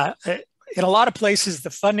yeah, in a lot of places, the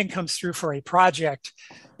funding comes through for a project.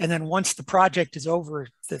 And then once the project is over,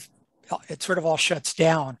 it sort of all shuts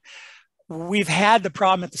down. we've had the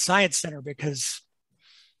problem at the Science Center because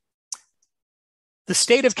the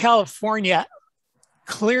state of California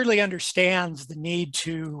clearly understands the need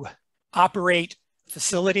to operate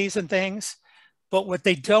facilities and things, but what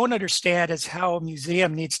they don't understand is how a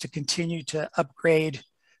museum needs to continue to upgrade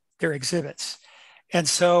their exhibits. And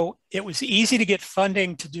so it was easy to get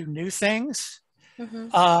funding to do new things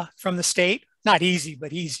from the state. Not easy,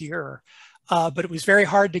 but easier. But it was very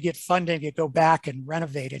hard to get funding to go back and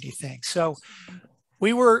renovate anything. So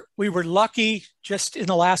we were lucky just in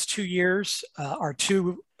the last 2 years. Our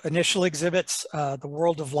two initial exhibits, the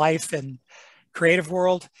World of Life and Creative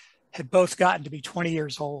World, had both gotten to be 20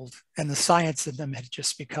 years old, and the science in them had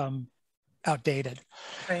just become outdated.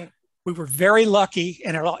 Right. We were very lucky,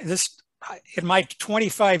 and in my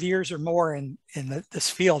 25 years or more in this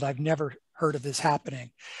field, I've never heard of this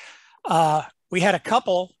happening. We had a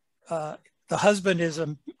couple. The husband is,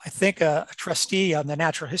 I think, a trustee on the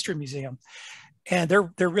Natural History Museum, and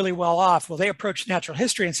they're really well off. Well, they approached Natural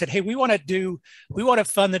History and said, "Hey, we want to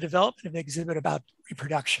fund the development of an exhibit about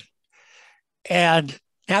reproduction." And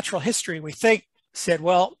Natural History, we think, said,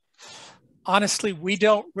 "Well, honestly, we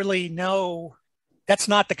don't really know. That's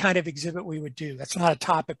not the kind of exhibit we would do. That's not a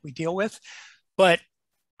topic we deal with. But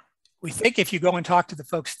we think if you go and talk to the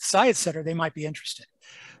folks at the Science Center, they might be interested."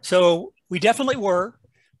 So we definitely were.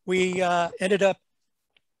 We ended up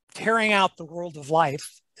tearing out the World of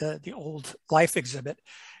Life, the old Life exhibit,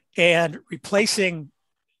 and replacing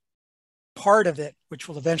part of it, which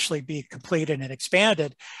will eventually be completed and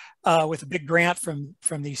expanded, with a big grant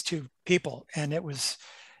from these two people. And it was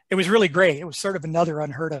really great. It was sort of another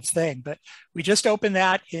unheard of thing, but we just opened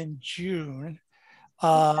that in June,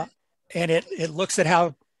 and it looks at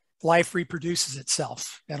how life reproduces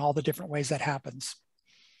itself and all the different ways that happens.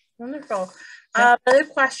 Wonderful. Another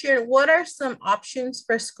question, what are some options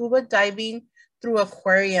for scuba diving through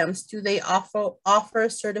aquariums? Do they offer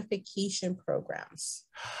certification programs?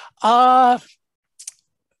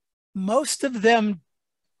 Most of them,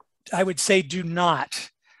 I would say, do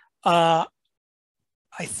not. I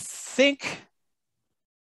think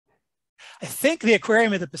the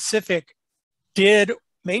Aquarium of the Pacific did,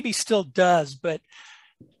 maybe still does, but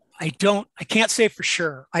I can't say for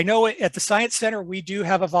sure. I know at the Science Center, we do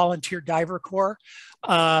have a volunteer diver corps,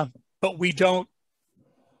 but we don't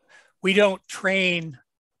train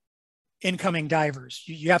incoming divers.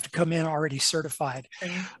 You have to come in already certified.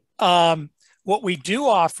 What we do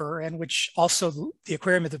offer, and which also the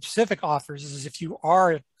Aquarium of the Pacific offers, is if you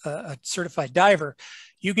are a certified diver,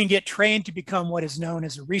 you can get trained to become what is known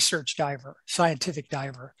as a research diver, scientific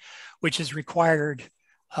diver, which is required.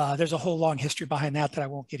 There's a whole long history behind that I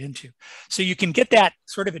won't get into. So you can get that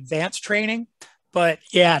sort of advanced training, but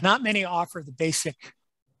yeah, not many offer the basic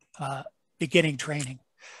beginning training.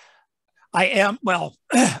 I am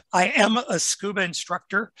a scuba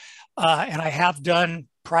instructor, and I have done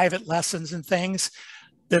private lessons and things.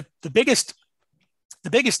 The biggest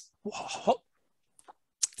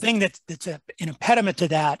thing that's an impediment to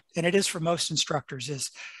that, and it is for most instructors, is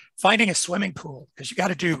finding a swimming pool, because you got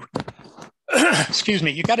to do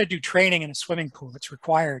you got to do training in a swimming pool. It's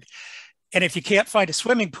required. And if you can't find a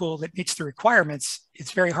swimming pool that meets the requirements,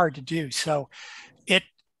 it's very hard to do. So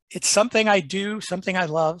it's something I do, something I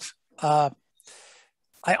love. I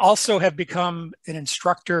also have become an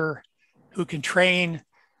instructor who can train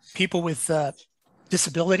people with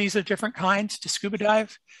disabilities of different kinds to scuba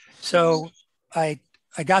dive. So I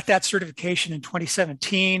got that certification in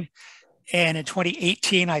 2017. And in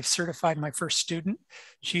 2018, I've certified my first student.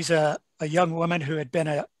 She's a young woman who had been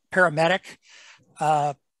a paramedic.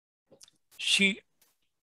 She's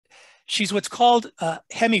what's called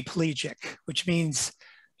hemiplegic, which means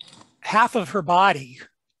half of her body,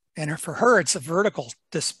 and for her, it's a vertical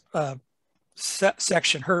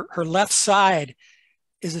section. Her left side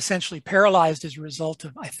is essentially paralyzed as a result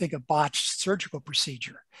of, I think, a botched surgical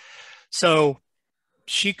procedure. So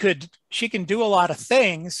she can do a lot of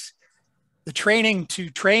things. The training to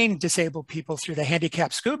train disabled people through the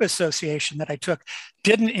Handicapped Scuba Association that I took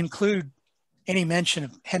didn't include any mention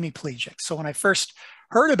of hemiplegic. So when I first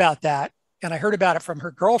heard about that, and I heard about it from her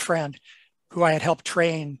girlfriend, who I had helped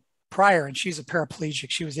train prior, and she's a paraplegic,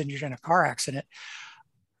 she was injured in a car accident,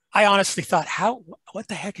 I honestly thought, what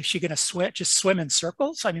the heck is she going to just swim in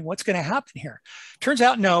circles? I mean, what's going to happen here? Turns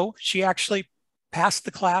out, no, she actually passed the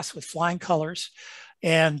class with flying colors,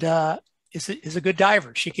 and is a good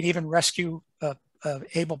diver. She can even rescue a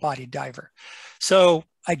able-bodied diver. So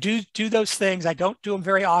I do those things. I don't do them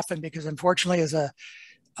very often because, unfortunately, as the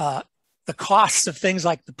costs of things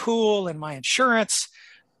like the pool and my insurance,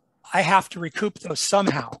 I have to recoup those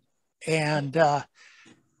somehow. And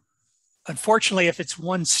unfortunately, if it's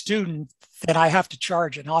one student, then I have to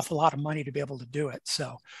charge an awful lot of money to be able to do it.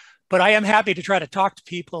 So, but I am happy to try to talk to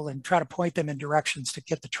people and try to point them in directions to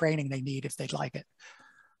get the training they need if they'd like it.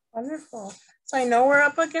 Wonderful. So I know we're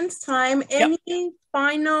up against time. Any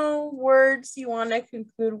final words you want to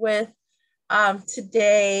conclude with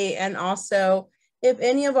today? And also, if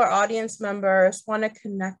any of our audience members want to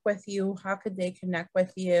connect with you, how could they connect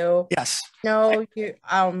with you? Yes. No,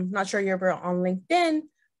 I'm not sure you're on LinkedIn,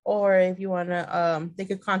 or if you want to, they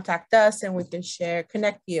could contact us and we can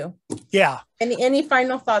connect you. Yeah. Any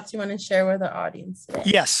final thoughts you want to share with our audience today?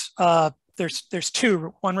 Yes. There's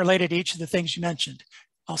two, one related to each of the things you mentioned.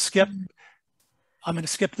 I'm going to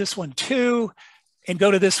skip this one too and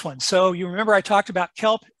go to this one. So you remember I talked about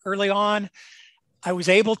kelp early on. I was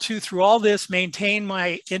able to, through all this, maintain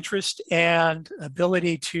my interest and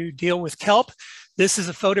ability to deal with kelp. This is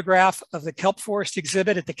a photograph of the kelp forest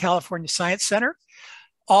exhibit at the California Science Center.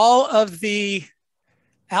 All of the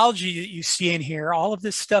algae that you see in here, all of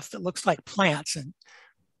this stuff that looks like plants, and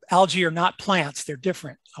algae are not plants, they're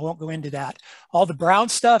different. I won't go into that. All the brown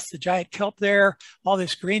stuff, the giant kelp there, all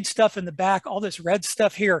this green stuff in the back, all this red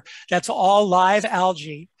stuff here, that's all live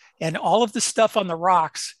algae. And all of the stuff on the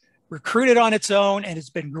rocks recruited on its own, and it's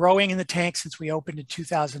been growing in the tank since we opened in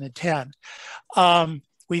 2010.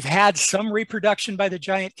 We've had some reproduction by the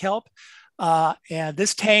giant kelp. And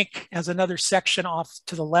this tank has another section off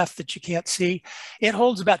to the left that you can't see. It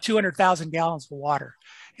holds about 200,000 gallons of water.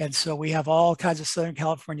 And so we have all kinds of Southern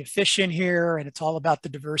California fish in here, and it's all about the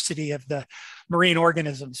diversity of the marine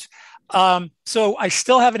organisms. So I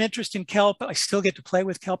still have an interest in kelp. I still get to play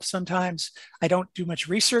with kelp sometimes. I don't do much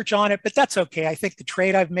research on it, but that's okay. I think the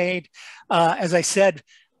trade I've made, as I said,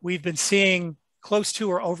 we've been seeing close to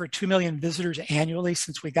or over 2 million visitors annually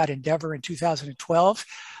since we got Endeavor in 2012.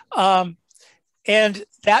 And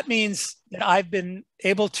that means that I've been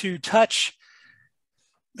able to touch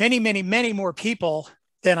many, many, many more people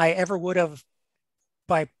than I ever would have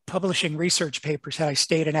by publishing research papers had I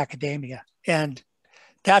stayed in academia. And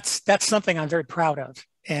that's something I'm very proud of.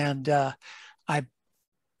 And I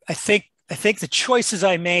think the choices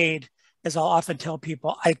I made, as I'll often tell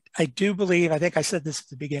people, I do believe, I think I said this at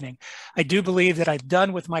the beginning, I do believe that I've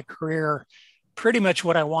done with my career pretty much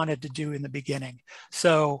what I wanted to do in the beginning.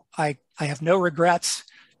 So I have no regrets.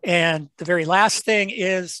 And the very last thing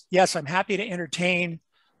is, yes, I'm happy to entertain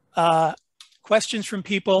questions from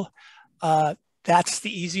people. That's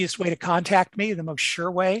the easiest way to contact me, the most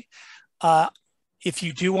sure way. If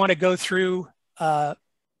you do want to go through the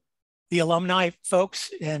alumni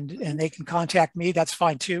folks and they can contact me, that's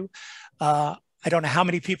fine too. I don't know how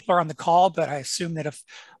many people are on the call, but I assume that if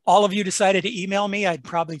all of you decided to email me, I'd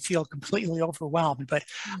probably feel completely overwhelmed. But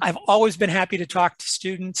I've always been happy to talk to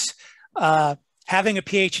students. Having a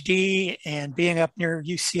PhD and being up near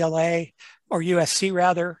UCLA, or USC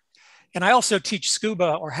rather, and I also teach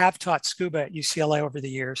scuba, or have taught scuba at UCLA over the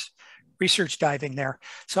years, research diving there.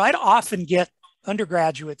 So I'd often get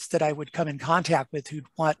undergraduates that I would come in contact with who'd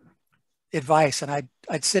want advice, and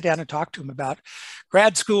I'd sit down and talk to them about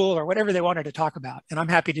grad school or whatever they wanted to talk about. And I'm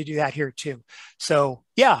happy to do that here too. So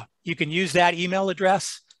yeah, you can use that email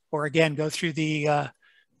address, or again, go through the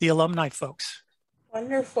alumni folks.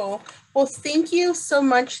 Wonderful. Well, thank you so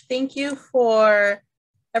much. Thank you for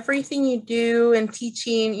everything you do and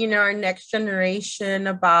teaching, our next generation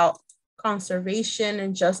about conservation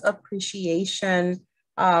and just appreciation.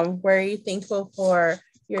 Very thankful for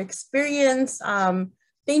your experience.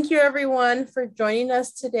 Thank you everyone for joining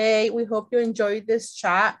us today. We hope you enjoyed this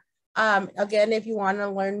chat. Again, if you want to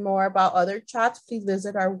learn more about other chats, please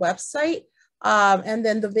visit our website. And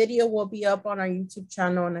then the video will be up on our YouTube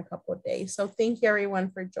channel in a couple of days. So thank you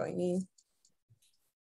everyone for joining.